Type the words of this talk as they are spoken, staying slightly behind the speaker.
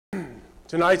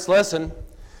Tonight's lesson,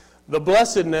 the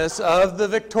blessedness of the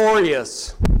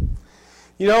victorious.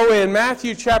 You know, in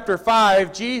Matthew chapter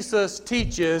 5, Jesus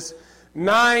teaches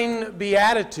 9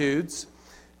 beatitudes,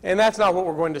 and that's not what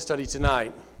we're going to study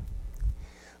tonight.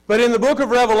 But in the book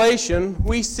of Revelation,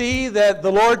 we see that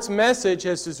the Lord's message,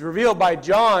 as is revealed by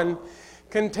John,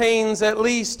 contains at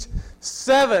least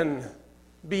 7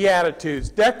 beatitudes,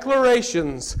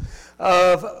 declarations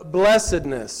of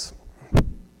blessedness.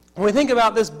 When we think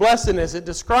about this blessedness, it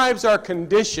describes our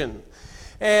condition.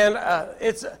 And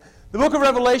it's the book of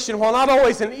Revelation, while not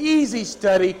always an easy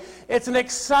study, it's an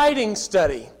exciting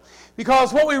study.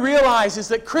 Because what we realize is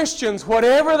that Christians,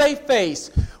 whatever they face,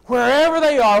 wherever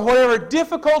they are, whatever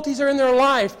difficulties are in their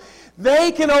life,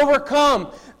 they can overcome.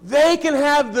 They can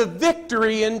have the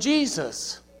victory in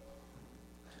Jesus.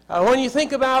 When you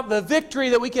think about the victory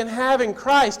that we can have in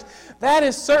Christ, that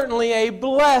is certainly a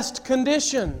blessed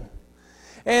condition.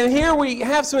 And here we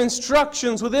have some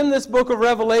instructions within this book of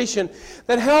Revelation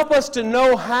that help us to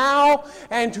know how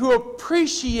and to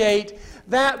appreciate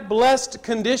that blessed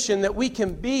condition that we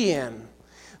can be in.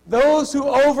 Those who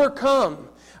overcome.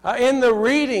 In the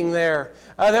reading there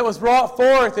that was brought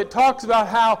forth, it talks about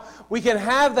how we can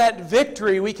have that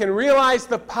victory. We can realize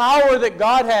the power that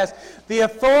God has, the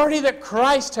authority that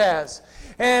Christ has.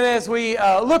 And as we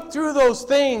look through those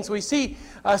things, we see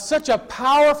such a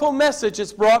powerful message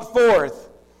that's brought forth.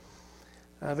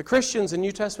 The Christians in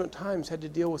New Testament times had to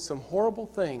deal with some horrible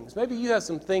things. Maybe you have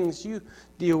some things you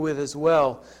deal with as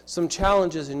well, some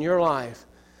challenges in your life.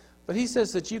 But he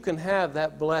says that you can have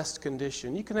that blessed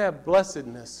condition. You can have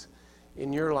blessedness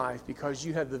in your life because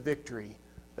you have the victory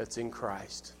that's in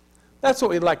Christ. That's what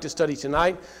we'd like to study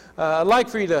tonight. I'd like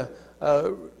for you to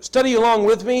study along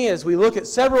with me as we look at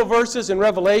several verses in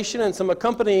Revelation and some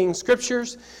accompanying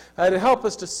scriptures to help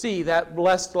us to see that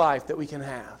blessed life that we can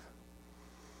have.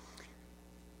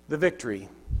 The victory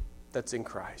that's in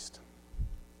Christ.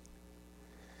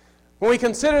 When we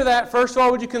consider that, first of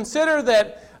all, would you consider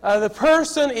that the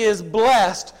person is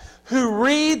blessed who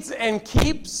reads and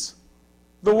keeps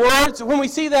the words? When we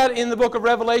see that in the book of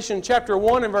Revelation, chapter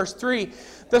 1 and verse 3,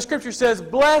 the scripture says,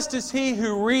 "Blessed is he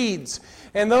who reads,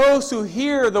 and those who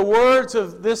hear the words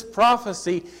of this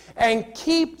prophecy, and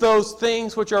keep those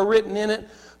things which are written in it,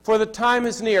 for the time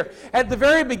is near." At the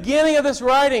very beginning of this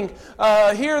writing,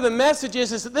 here the message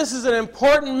is that this is an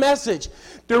important message.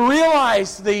 To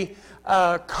realize the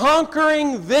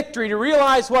conquering victory, to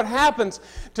realize what happens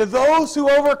to those who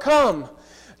overcome,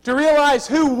 to realize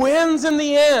who wins in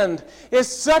the end is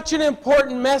such an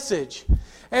important message.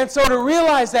 And so to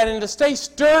realize that and to stay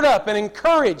stirred up and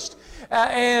encouraged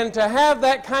and to have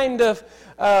that kind of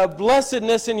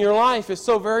blessedness in your life is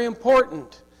so very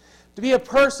important. To be a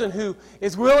person who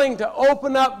is willing to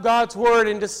open up God's Word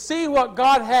and to see what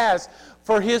God has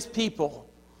for His people.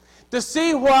 To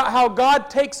see how God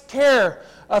takes care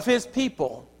of His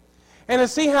people. And to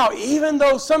see how even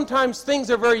though sometimes things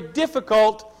are very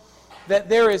difficult, that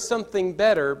there is something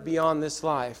better beyond this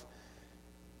life.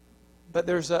 But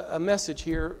there's a message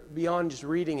here beyond just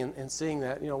reading and seeing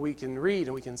that. You know, we can read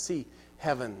and we can see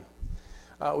heaven.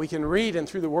 We can read and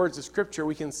through the words of Scripture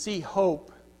we can see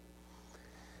hope.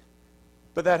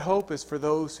 But that hope is for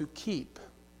those who keep.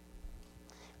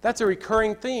 That's a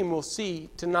recurring theme we'll see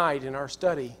tonight in our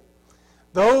study.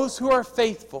 Those who are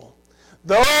faithful.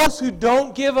 Those who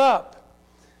don't give up.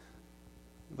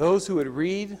 Those who would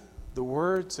read the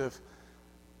words of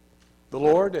the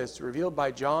Lord as revealed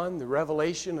by John, the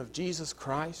revelation of Jesus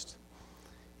Christ.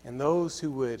 And those who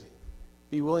would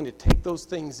be willing to take those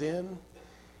things in.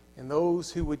 And those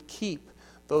who would keep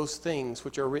those things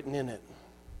which are written in it.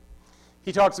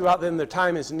 He talks about then the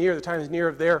time is near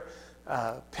of their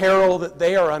peril that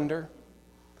they are under.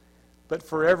 But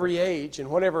for every age and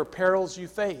whatever perils you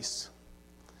face,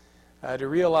 to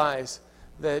realize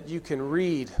that you can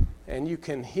read and you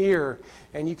can hear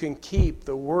and you can keep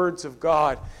the words of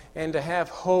God and to have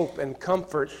hope and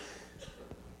comfort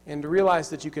and to realize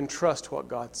that you can trust what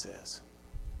God says.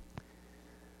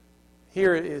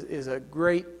 Here is a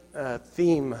great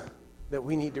theme that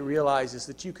we need to realize is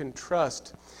that you can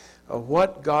trust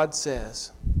what God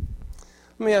says.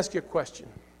 Let me ask you a question.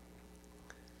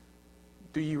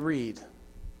 Do you read?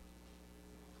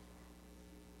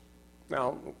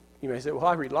 Now, you may say, well,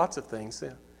 I read lots of things.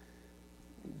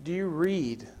 Do you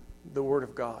read the Word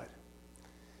of God?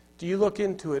 Do you look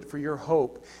into it for your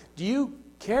hope? Do you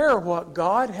care what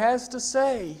God has to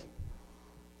say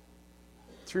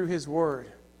through His Word?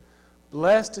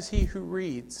 Blessed is he who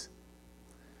reads.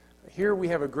 Here we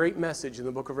have a great message in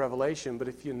the book of Revelation, but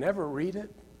if you never read it,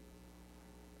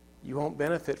 you won't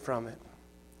benefit from it.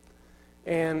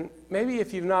 And maybe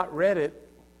if you've not read it,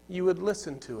 you would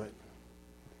listen to it.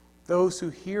 those who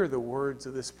hear the words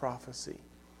of this prophecy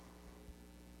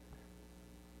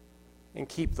and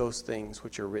keep those things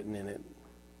which are written in it.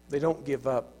 They don't give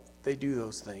up. They do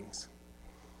those things.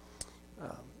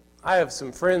 I have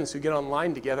some friends who get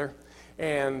online together,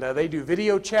 and they do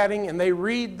video chatting, and they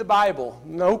read the Bible.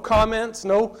 No comments,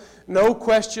 no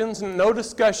questions, no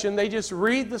discussion. They just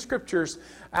read the Scriptures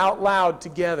out loud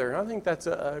together. I think that's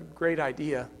a great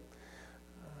idea.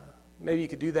 Maybe you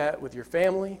could do that with your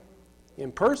family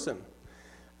in person.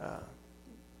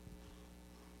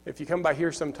 If you come by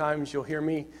here sometimes, you'll hear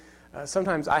me.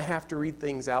 Sometimes I have to read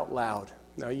things out loud.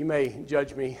 Now, you may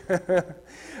judge me.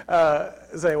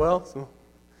 Say, well,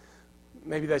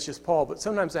 maybe that's just Paul, but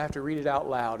sometimes I have to read it out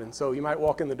loud. And so you might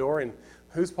walk in the door and,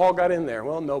 who's Paul got in there?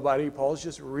 Well, nobody. Paul's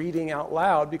just reading out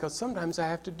loud, because sometimes I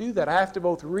have to do that. I have to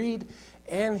both read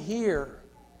and hear,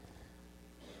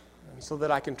 so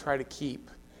that I can try to keep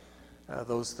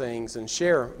those things and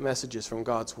share messages from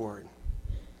God's Word.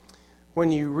 When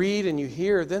you read and you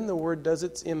hear, then the Word does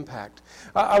its impact.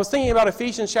 I was thinking about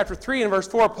Ephesians chapter 3 and verse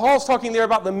 4. Paul's talking there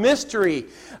about the mystery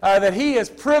that he is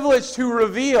privileged to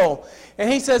reveal. And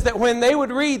he says that when they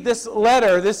would read this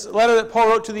letter that Paul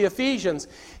wrote to the Ephesians,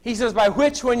 he says, by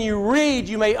which when you read,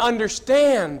 you may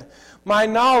understand my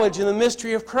knowledge in the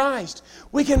mystery of Christ.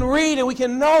 We can read and we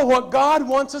can know what God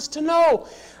wants us to know.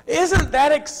 Isn't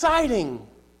that exciting?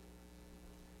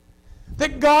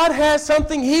 That God has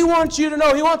something He wants you to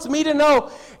know. He wants me to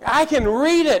know. I can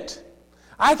read it.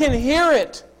 I can hear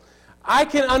it. I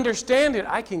can understand it.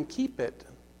 I can keep it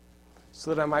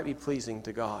so that I might be pleasing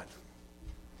to God.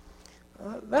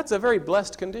 That's a very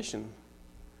blessed condition.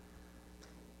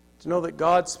 To know that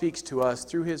God speaks to us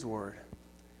through His Word.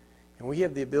 And we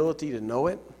have the ability to know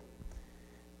it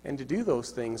and to do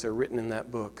those things that are written in that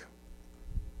book.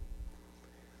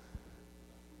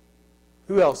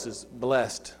 Who else is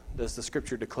blessed, does the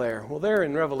Scripture declare? Well, there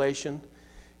in Revelation,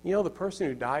 the person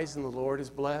who dies in the Lord is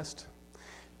blessed.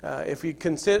 If we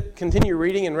continue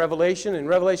reading in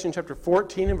Revelation chapter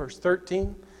 14 and verse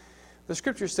 13, the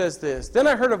Scripture says this, Then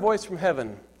I heard a voice from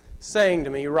heaven saying to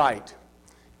me, Write.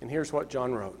 And here's what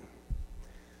John wrote.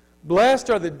 Blessed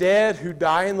are the dead who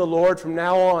die in the Lord from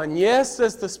now on. Yes,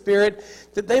 says the Spirit,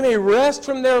 that they may rest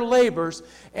from their labors,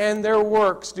 and their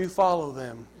works do follow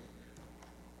them.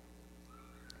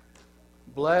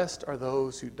 Blessed are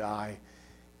those who die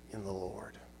in the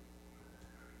Lord.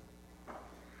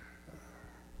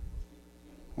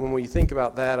 When we think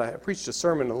about that, I preached a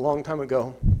sermon a long time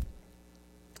ago.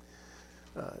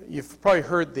 You've probably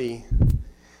heard the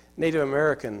Native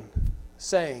American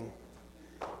saying,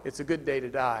 it's a good day to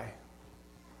die.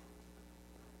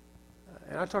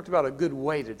 And I talked about a good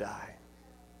way to die.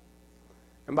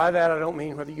 And by that I don't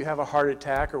mean whether you have a heart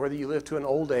attack or whether you live to an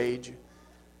old age.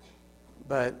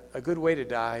 But a good way to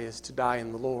die is to die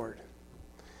in the Lord,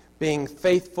 being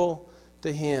faithful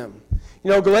to Him.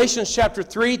 Galatians chapter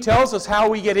 3 tells us how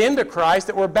we get into Christ,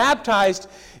 that we're baptized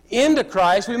into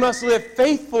Christ. We must live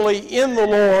faithfully in the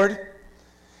Lord.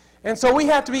 And so we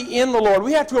have to be in the Lord.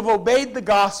 We have to have obeyed the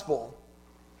gospel.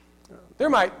 There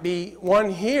might be one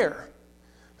here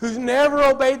who's never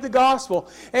obeyed the gospel.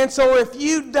 And so if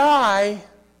you die,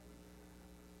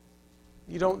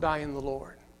 you don't die in the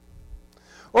Lord.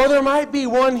 Or there might be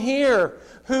one here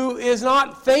who is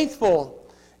not faithful.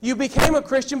 You became a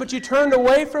Christian, but you turned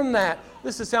away from that.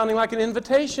 This is sounding like an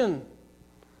invitation.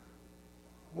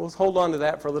 We'll hold on to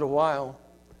that for a little while.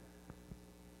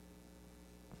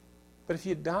 But if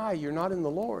you die, you're not in the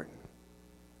Lord.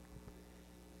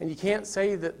 And you can't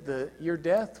say that your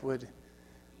death would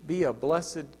be a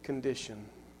blessed condition.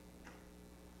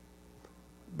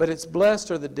 But it's blessed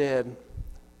are the dead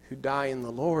who die in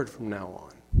the Lord from now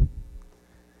on.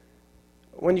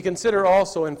 When you consider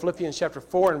also in Philippians chapter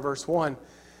 4 and verse 1,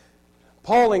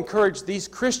 Paul encouraged these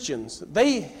Christians.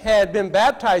 They had been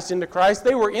baptized into Christ.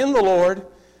 They were in the Lord.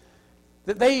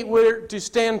 That they were to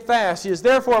stand fast. He is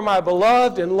therefore my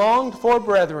beloved and longed for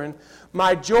brethren,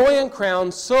 my joy and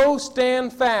crown, so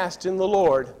stand fast in the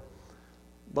Lord,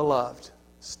 beloved.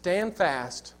 Stand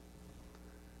fast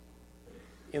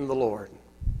in the Lord.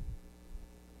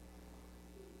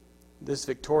 This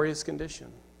victorious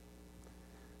condition.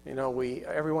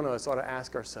 Every one of us ought to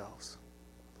ask ourselves,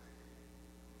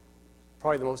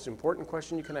 probably the most important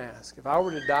question you can ask, if I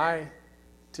were to die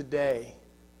today,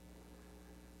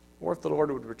 or if the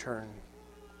Lord would return,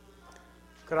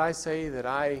 could I say that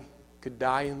I could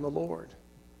die in the Lord?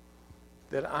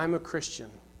 That I'm a Christian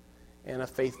and a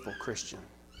faithful Christian?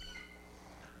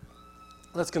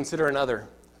 Let's consider another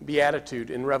beatitude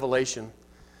in Revelation.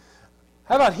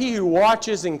 How about he who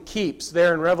watches and keeps,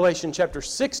 there in Revelation chapter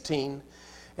 16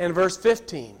 and verse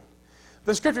 15?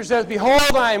 The Scripture says,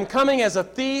 "Behold, I am coming as a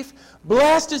thief.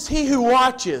 Blessed is he who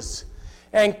watches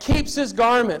and keeps his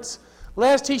garments,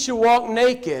 lest he should walk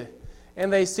naked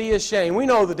and they see his shame." We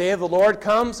know the day of the Lord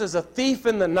comes as a thief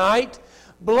in the night.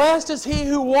 Blessed is he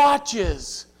who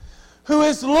watches, who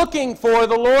is looking for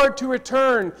the Lord to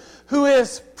return, who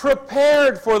is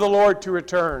prepared for the Lord to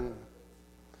return.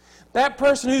 That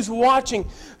person who's watching,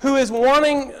 who is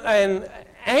wanting and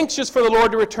anxious for the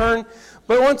Lord to return,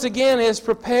 but once again is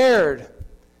prepared.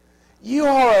 You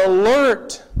are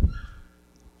alert.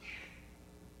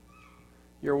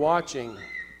 You're watching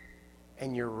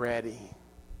and you're ready.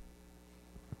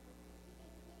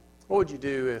 What would you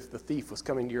do if the thief was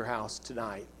coming to your house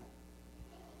tonight?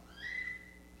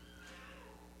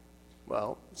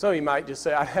 Well, some of you might just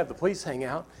say, "I'd have the police hang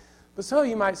out." But some of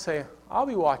you might say, "I'll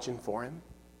be watching for him,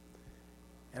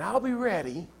 and I'll be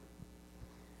ready."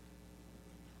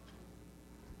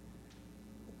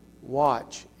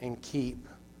 Watch and keep.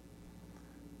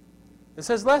 It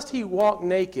says, "Lest he walk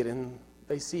naked and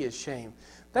they see his shame."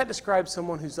 That describes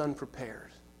someone who's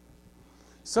unprepared.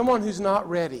 Someone who's not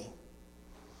ready.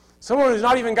 Someone who's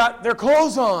not even got their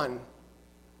clothes on.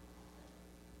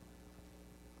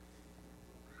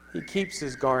 He keeps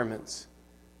his garments.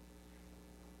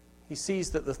 He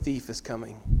sees that the thief is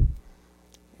coming,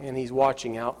 and he's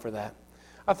watching out for that.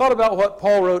 I thought about what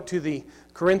Paul wrote to the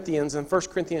Corinthians in 1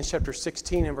 Corinthians chapter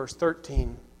 16 and verse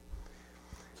 13.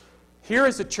 Here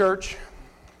is a church,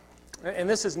 and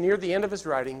this is near the end of his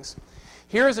writings.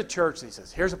 Here is a church, he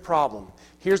says, here's a problem.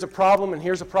 Here's a problem, and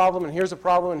here's a problem, and here's a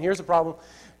problem, and here's a problem.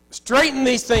 Straighten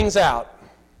these things out.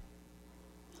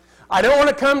 I don't want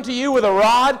to come to you with a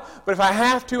rod, but if I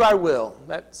have to, I will.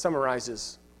 That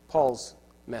summarizes Paul's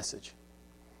message.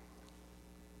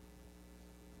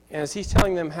 And as he's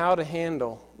telling them how to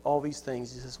handle all these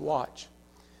things, he says, watch.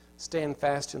 Stand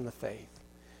fast in the faith.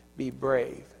 Be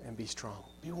brave and be strong.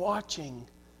 Be watching.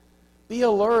 Be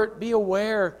alert. Be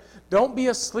aware. Don't be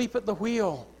asleep at the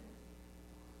wheel.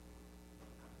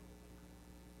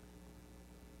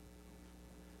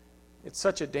 It's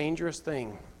such a dangerous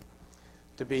thing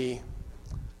to be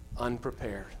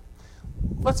unprepared.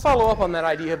 Let's follow up on that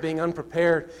idea of being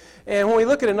unprepared. And when we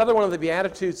look at another one of the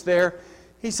Beatitudes there,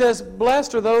 he says,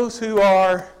 "Blessed are those who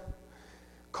are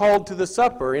called to the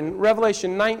supper." In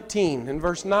Revelation 19, in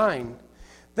verse 9.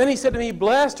 "Then he said to me,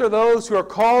 Blessed are those who are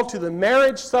called to the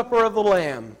marriage supper of the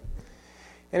Lamb.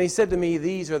 And he said to me,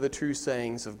 These are the true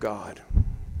sayings of God."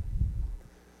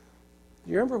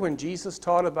 You remember when Jesus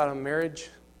taught about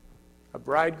a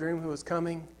bridegroom who was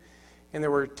coming? And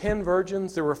there were 10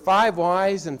 virgins. There were 5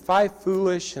 wise and 5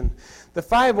 foolish. And the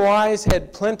 5 wise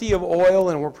had plenty of oil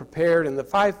and were prepared. And the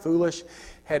 5 foolish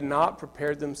had not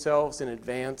prepared themselves in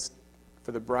advance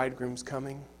for the bridegroom's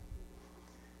coming.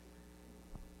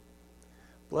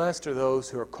 Blessed are those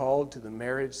who are called to the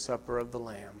marriage supper of the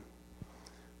Lamb.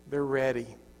 They're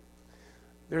ready.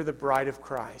 They're the bride of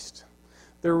Christ.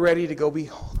 They're ready to go be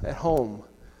at home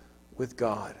with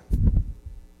God.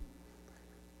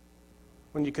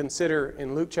 When you consider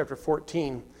in Luke chapter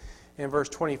 14 and verse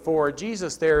 24,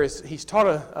 Jesus there he's taught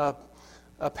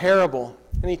a parable,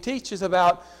 and he teaches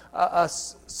about a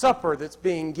supper that's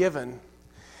being given.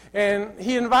 And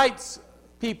he invites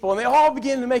people, and they all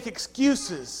begin to make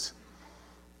excuses.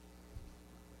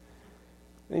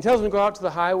 And he tells them to go out to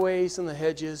the highways and the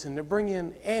hedges and to bring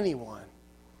in anyone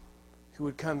who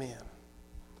would come in.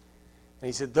 And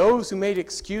he said, those who made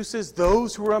excuses,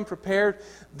 those who were unprepared,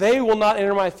 they will not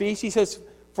enter my feast. He says,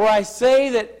 for I say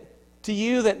that to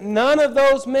you that none of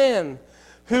those men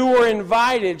who were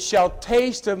invited shall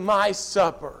taste of my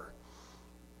supper.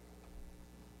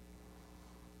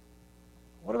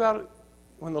 What about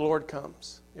when the Lord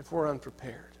comes, if we're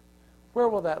unprepared? Where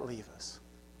will that leave us?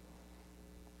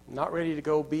 Not ready to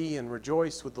go be and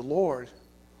rejoice with the Lord.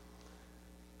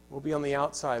 We'll be on the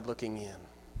outside looking in.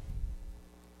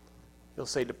 He'll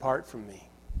say, depart from me.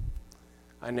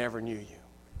 I never knew you.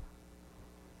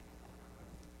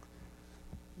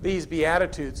 These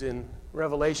Beatitudes in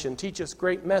Revelation teach us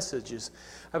great messages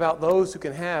about those who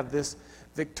can have this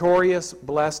victorious,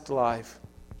 blessed life.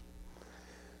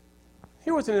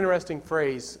 Here was an interesting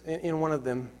phrase in one of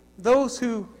them. Those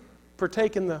who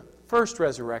partake in the first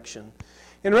resurrection.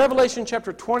 In Revelation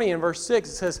chapter 20 and verse 6,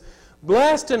 it says,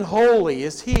 blessed and holy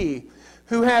is he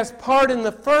who has part in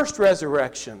the first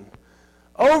resurrection.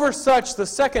 Over such the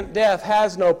second death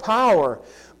has no power,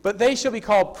 but they shall be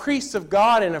called priests of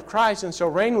God and of Christ and shall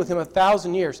reign with him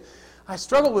 1,000 years. I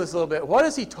struggle with this a little bit. What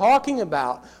is he talking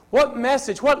about? What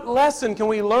message, what lesson can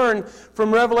we learn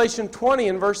from Revelation 20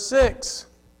 and verse 6?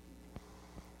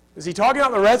 Is he talking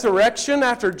about the resurrection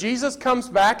after Jesus comes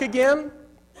back again?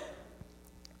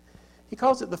 He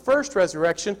calls it the first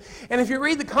resurrection. And if you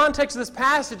read the context of this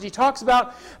passage, he talks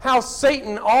about how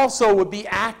Satan also would be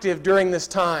active during this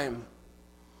time.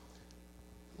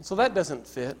 And so that doesn't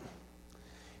fit.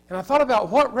 And I thought about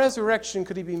what resurrection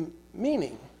could he be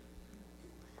meaning?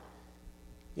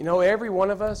 You know, every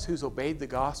one of us who's obeyed the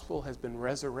gospel has been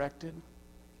resurrected.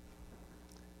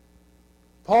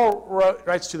 Paul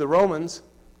writes to the Romans,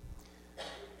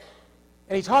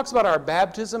 and he talks about our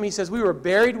baptism. He says, we were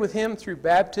buried with him through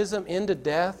baptism into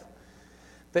death,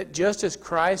 that just as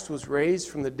Christ was raised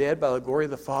from the dead by the glory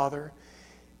of the Father,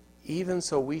 even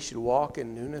so we should walk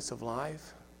in newness of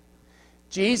life.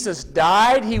 Jesus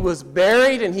died, he was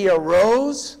buried, and he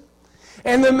arose.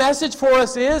 And the message for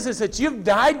us is that you've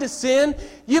died to sin,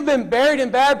 you've been buried in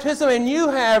baptism, and you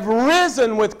have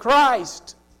risen with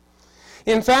Christ.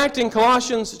 In fact, in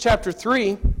Colossians chapter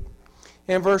 3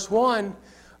 and verse 1,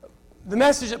 the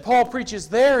message that Paul preaches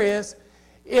there is,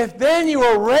 if then you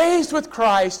are raised with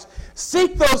Christ,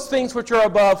 seek those things which are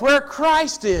above, where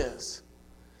Christ is.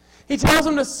 He tells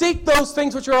them to seek those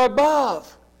things which are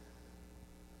above,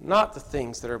 not the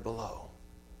things that are below.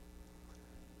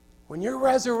 When you're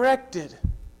resurrected,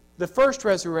 the first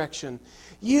resurrection,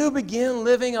 you begin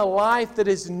living a life that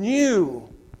is new,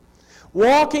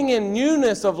 walking in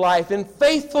newness of life, in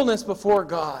faithfulness before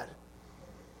God.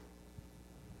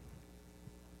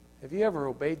 Have you ever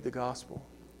obeyed the gospel?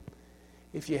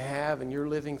 If you have and you're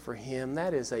living for Him,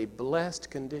 that is a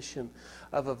blessed condition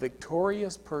of a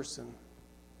victorious person,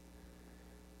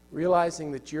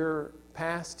 realizing that your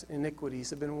past iniquities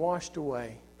have been washed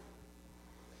away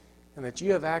and that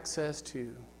you have access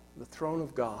to the throne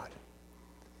of God.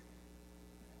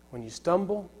 When you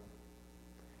stumble,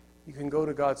 you can go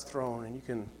to God's throne and you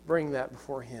can bring that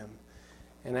before Him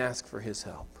and ask for His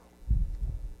help.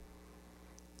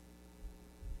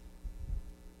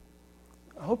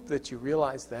 I hope that you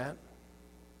realize that.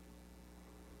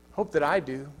 I hope that I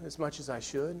do as much as I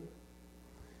should.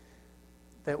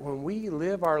 That when we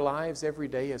live our lives every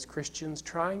day as Christians,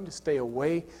 trying to stay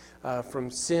away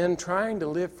from sin, trying to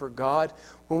live for God,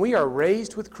 when we are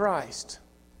raised with Christ,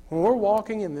 when we're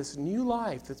walking in this new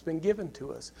life that's been given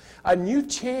to us, a new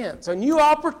chance, a new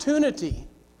opportunity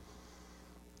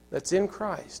that's in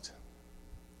Christ,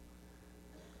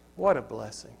 what a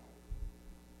blessing.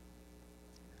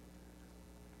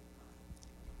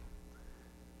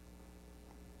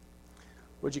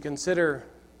 Would you consider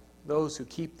those who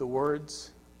keep the words?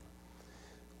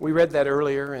 We read that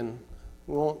earlier, and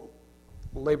we won't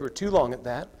labor too long at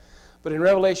that. But in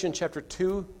Revelation chapter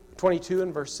 22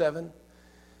 and verse 7,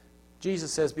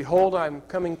 Jesus says, behold, I'm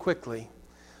coming quickly.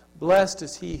 Blessed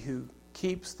is he who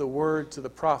keeps the words of the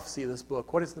prophecy of this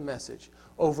book. What is the message?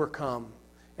 Overcome,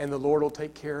 and the Lord will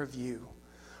take care of you.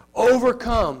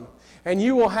 Overcome, and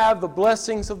you will have the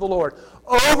blessings of the Lord.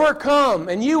 Overcome,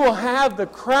 and you will have the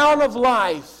crown of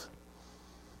life.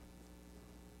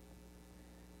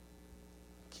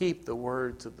 Keep the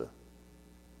words of the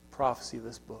prophecy of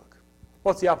this book.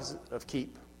 What's the opposite of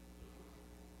keep?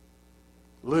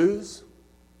 Lose?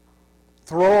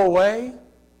 Throw away?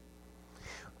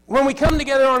 When we come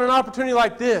together on an opportunity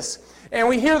like this, and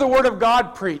we hear the Word of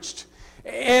God preached,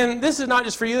 and this is not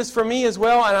just for you, this is for me as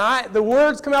well, and the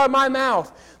words come out of my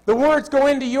mouth. The words go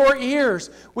into your ears.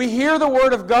 We hear the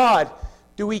Word of God.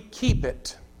 Do we keep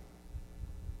it?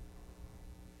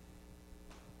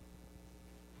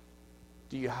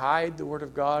 Do you hide the Word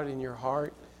of God in your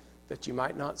heart that you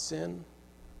might not sin?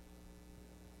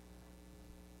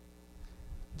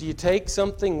 Do you take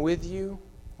something with you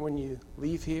when you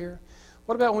leave here?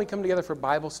 What about when we come together for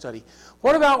Bible study?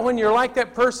 What about when you're like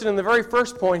that person in the very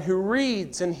first point who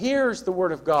reads and hears the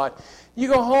Word of God? You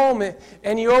go home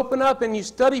and you open up and you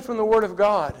study from the Word of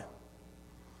God.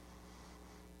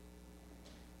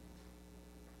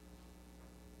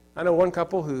 I know one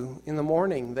couple who, in the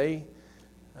morning, they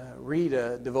read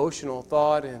a devotional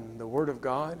thought in the Word of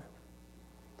God.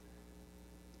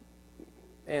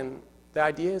 And the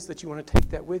idea is that you want to take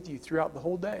that with you throughout the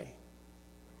whole day.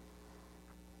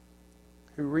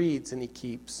 Who reads and he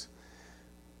keeps.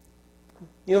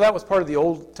 You know, that was part of the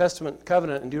Old Testament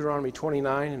covenant in Deuteronomy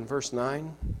 29 and verse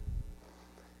 9.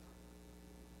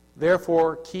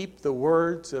 Therefore, keep the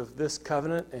words of this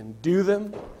covenant and do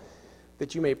them,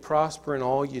 that you may prosper in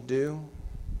all you do.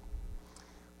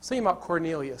 Let's think about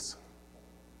Cornelius.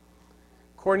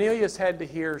 Cornelius had to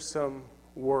hear some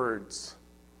words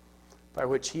by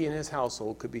which he and his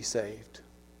household could be saved.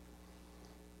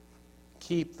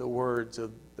 Keep the words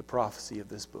of the prophecy of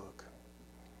this book.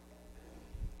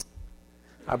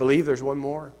 I believe there's one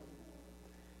more.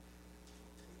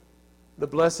 The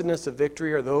blessedness of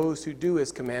victory are those who do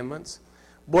His commandments.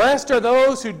 Blessed are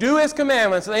those who do His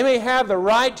commandments, that they may have the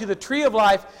right to the tree of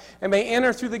life and may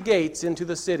enter through the gates into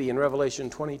the city, in Revelation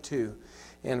 22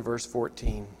 and verse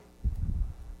 14.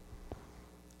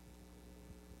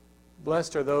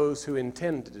 Blessed are those who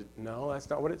intend to... No, that's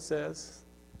not what it says.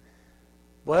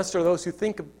 Blessed are those who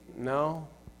think of... No.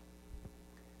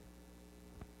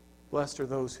 Blessed are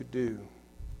those who do.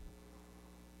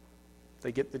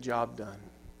 They get the job done.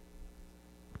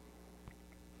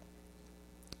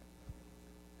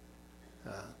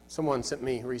 Someone sent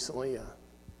me recently a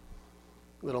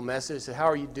little message. Said, how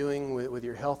are you doing with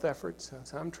your health efforts? I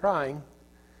said, I'm trying.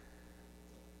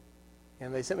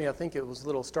 And they sent me, I think it was a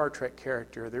little Star Trek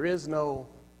character. There is no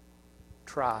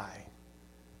try.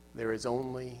 There is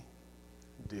only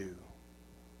do.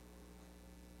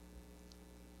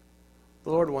 The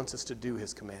Lord wants us to do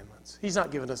His commandments. He's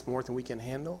not given us more than we can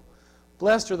handle.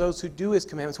 Blessed are those who do His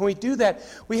commandments. When we do that,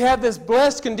 we have this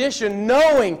blessed condition,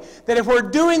 knowing that if we're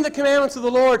doing the commandments of the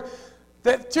Lord,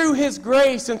 that through His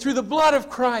grace and through the blood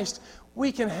of Christ,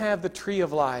 we can have the tree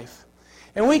of life.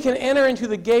 And we can enter into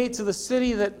the gates of the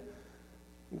city that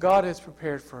God has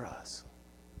prepared for us.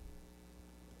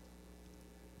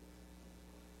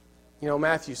 You know,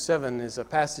 Matthew 7 is a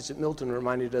passage that Milton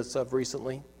reminded us of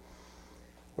recently,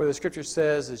 where the Scripture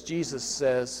says, as Jesus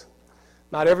says,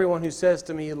 not everyone who says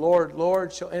to me, Lord,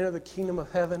 Lord, shall enter the kingdom of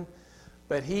heaven,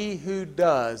 but he who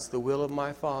does the will of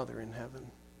my Father in heaven,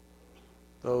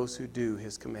 those who do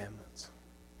His commandments.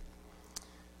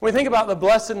 When we think about the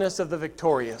blessedness of the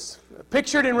victorious,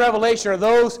 pictured in Revelation are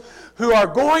those who are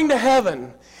going to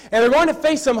heaven, and they're going to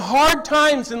face some hard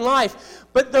times in life,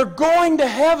 but they're going to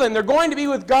heaven. They're going to be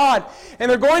with God, and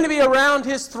they're going to be around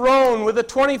His throne with the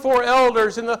 24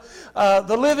 elders and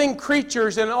the living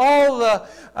creatures and all the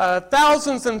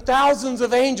thousands and thousands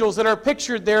of angels that are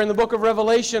pictured there in the book of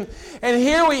Revelation. And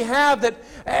here we have that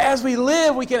as we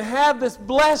live, we can have this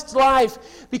blessed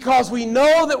life because we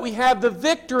know that we have the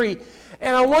victory.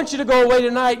 And I want you to go away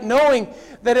tonight knowing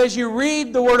that as you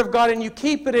read the Word of God and you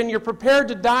keep it and you're prepared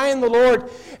to die in the Lord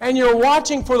and you're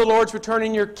watching for the Lord's return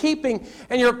and you're keeping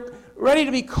and you're ready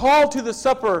to be called to the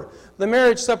supper, the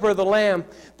marriage supper of the Lamb,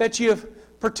 that you have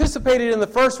participated in the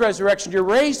first resurrection, you're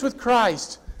raised with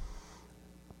Christ,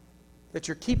 that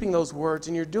you're keeping those words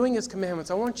and you're doing His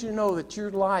commandments. I want you to know that your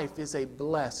life is a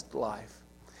blessed life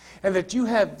and that you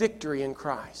have victory in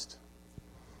Christ.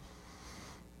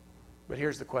 But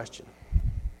here's the question.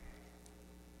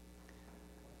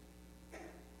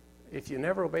 If you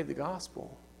never obeyed the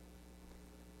gospel,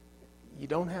 you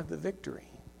don't have the victory.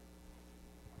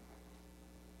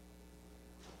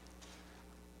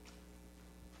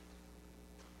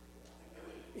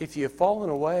 If you have fallen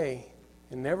away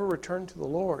and never returned to the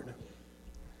Lord,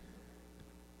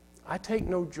 I take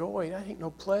no joy, I take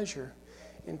no pleasure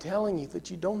in telling you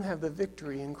that you don't have the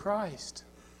victory in Christ.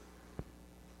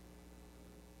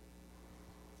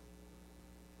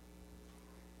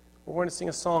 We're going to sing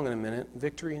a song in a minute,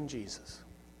 Victory in Jesus.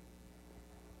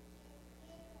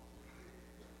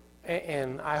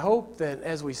 And I hope that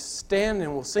as we stand,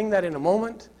 and we'll sing that in a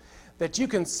moment, that you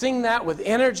can sing that with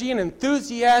energy and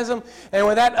enthusiasm and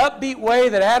with that upbeat way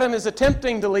that Adam is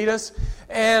attempting to lead us,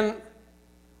 and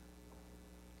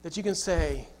that you can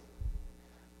say,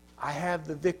 I have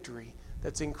the victory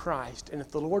that's in Christ, and if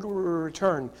the Lord will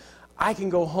return, I can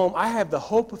go home. I have the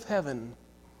hope of heaven.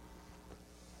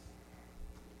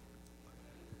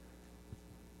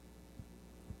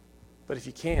 But if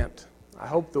you can't, I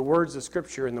hope the words of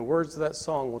Scripture and the words of that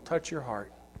song will touch your heart.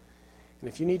 And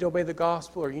if you need to obey the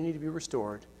gospel or you need to be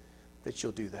restored, that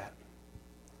you'll do that.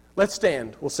 Let's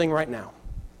stand. We'll sing right now.